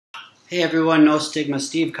Hey everyone, No Stigma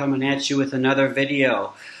Steve coming at you with another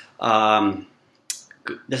video.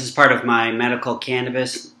 This is part of my medical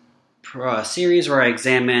cannabis series where I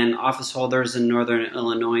examine office holders in Northern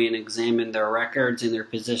Illinois and examine their records and their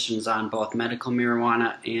positions on both medical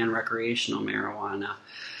marijuana and recreational marijuana.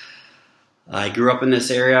 I grew up in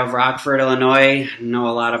this area of Rockford, Illinois. Know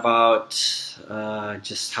a lot about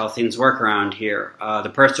just how things work around here. The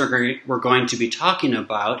person we're going to be talking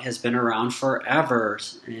about has been around forever,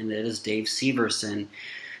 and it is Dave Syverson.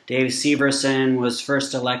 Dave Syverson was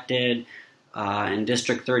first elected in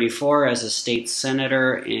District 34 as a state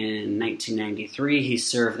senator in 1993. He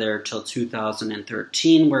served there till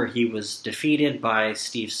 2013, where he was defeated by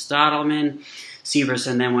Steve Stottleman.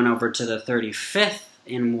 Syverson then went over to the 35th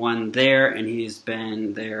and won there, and he's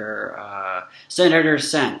been their senator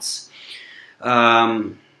since.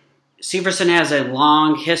 Syverson has a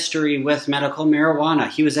long history with medical marijuana.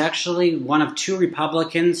 He was actually one of two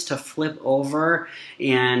Republicans to flip over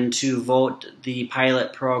and to vote the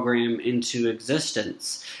pilot program into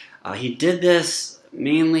existence. He did this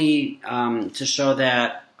mainly to show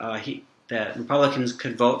that that Republicans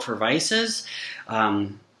could vote for vices.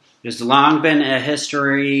 There's long been a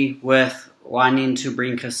history with wanting to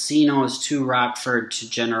bring casinos to Rockford to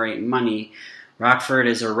generate money. Rockford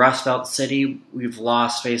is a Rust Belt city. We've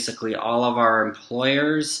lost basically all of our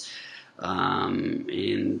employers,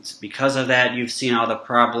 and because of that, you've seen all the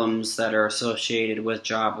problems that are associated with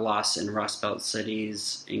job loss in Rust Belt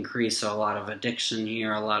cities increase. So a lot of addiction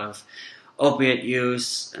here, a lot of opiate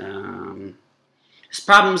use. It's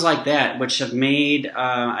problems like that which have made,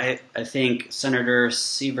 I think, Senator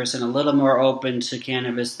Syverson a little more open to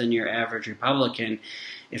cannabis than your average Republican.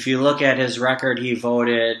 If you look at his record, he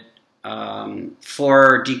voted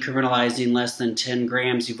for decriminalizing less than 10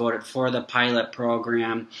 grams. He voted for the pilot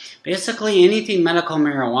program. Basically, anything medical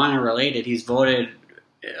marijuana related, he's voted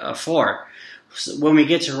for. So when we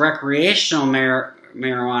get to recreational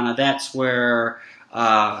marijuana, that's where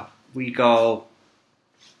we go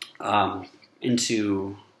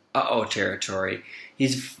into territory.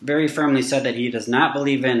 He's very firmly said that he does not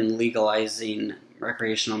believe in legalizing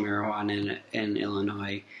recreational marijuana in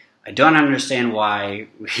Illinois. I don't understand why.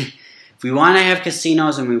 If we want to have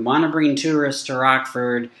casinos and we want to bring tourists to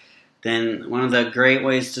Rockford, then one of the great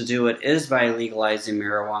ways to do it is by legalizing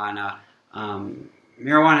marijuana.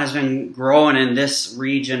 Marijuana has been growing in this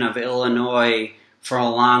region of Illinois for a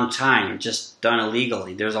long time, just done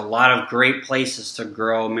illegally. There's a lot of great places to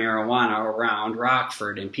grow marijuana around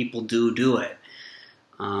Rockford, and people do it.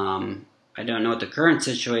 I don't know what the current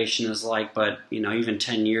situation is like, but even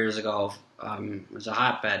 10 years ago, it was a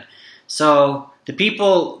hotbed. So the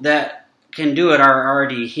people that can do it are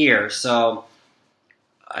already here. So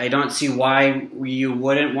I don't see why you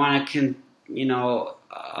wouldn't want to,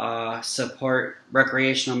 support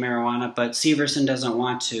recreational marijuana, but Syverson doesn't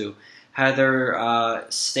want to. Heather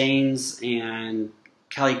Staines and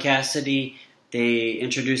Kelly Cassidy, they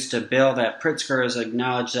introduced a bill that Pritzker has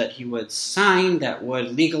acknowledged that he would sign that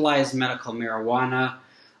would legalize medical marijuana.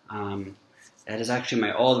 That is actually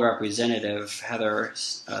my old representative, Heather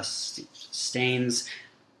Staines.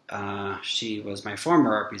 She was my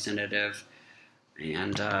former representative,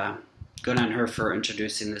 and good on her for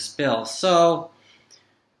introducing this bill. So,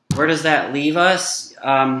 where does that leave us?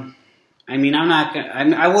 I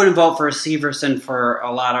wouldn't vote for Syverson for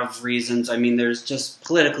a lot of reasons. There's just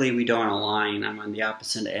politically we don't align. I'm on the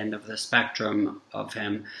opposite end of the spectrum of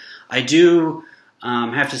him. I do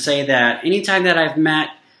have to say that anytime that I've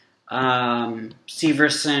met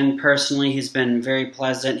Syverson personally, he's been very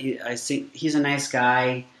pleasant. I think he's a nice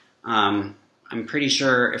guy. I'm pretty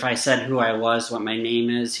sure if I said who I was, what my name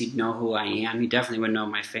is, he'd know who I am. He definitely would know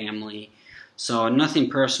my family. So nothing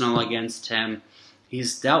personal against him.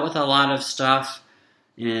 He's dealt with a lot of stuff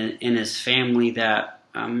in his family that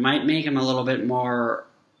might make him a little bit more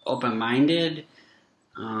open-minded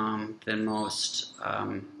than most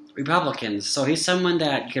Republicans. So he's someone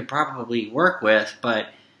that you could probably work with, but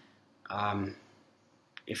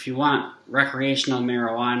if you want recreational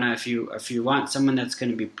marijuana, if you want someone that's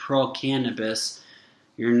going to be pro-cannabis,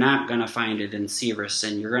 you're not going to find it in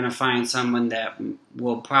Syverson. You're going to find someone that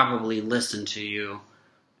will probably listen to you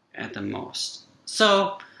at the most.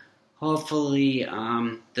 So, hopefully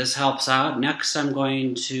this helps out. Next, I'm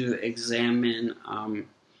going to examine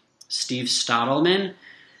Steve Stottleman,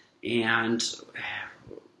 and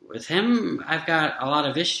with him, I've got a lot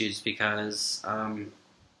of issues because,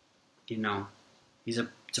 he's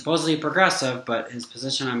supposedly progressive, but his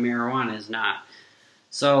position on marijuana is not.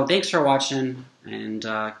 So, thanks for watching, and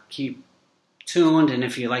keep tuned, and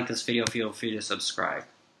if you like this video, feel free to subscribe.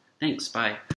 Thanks, bye.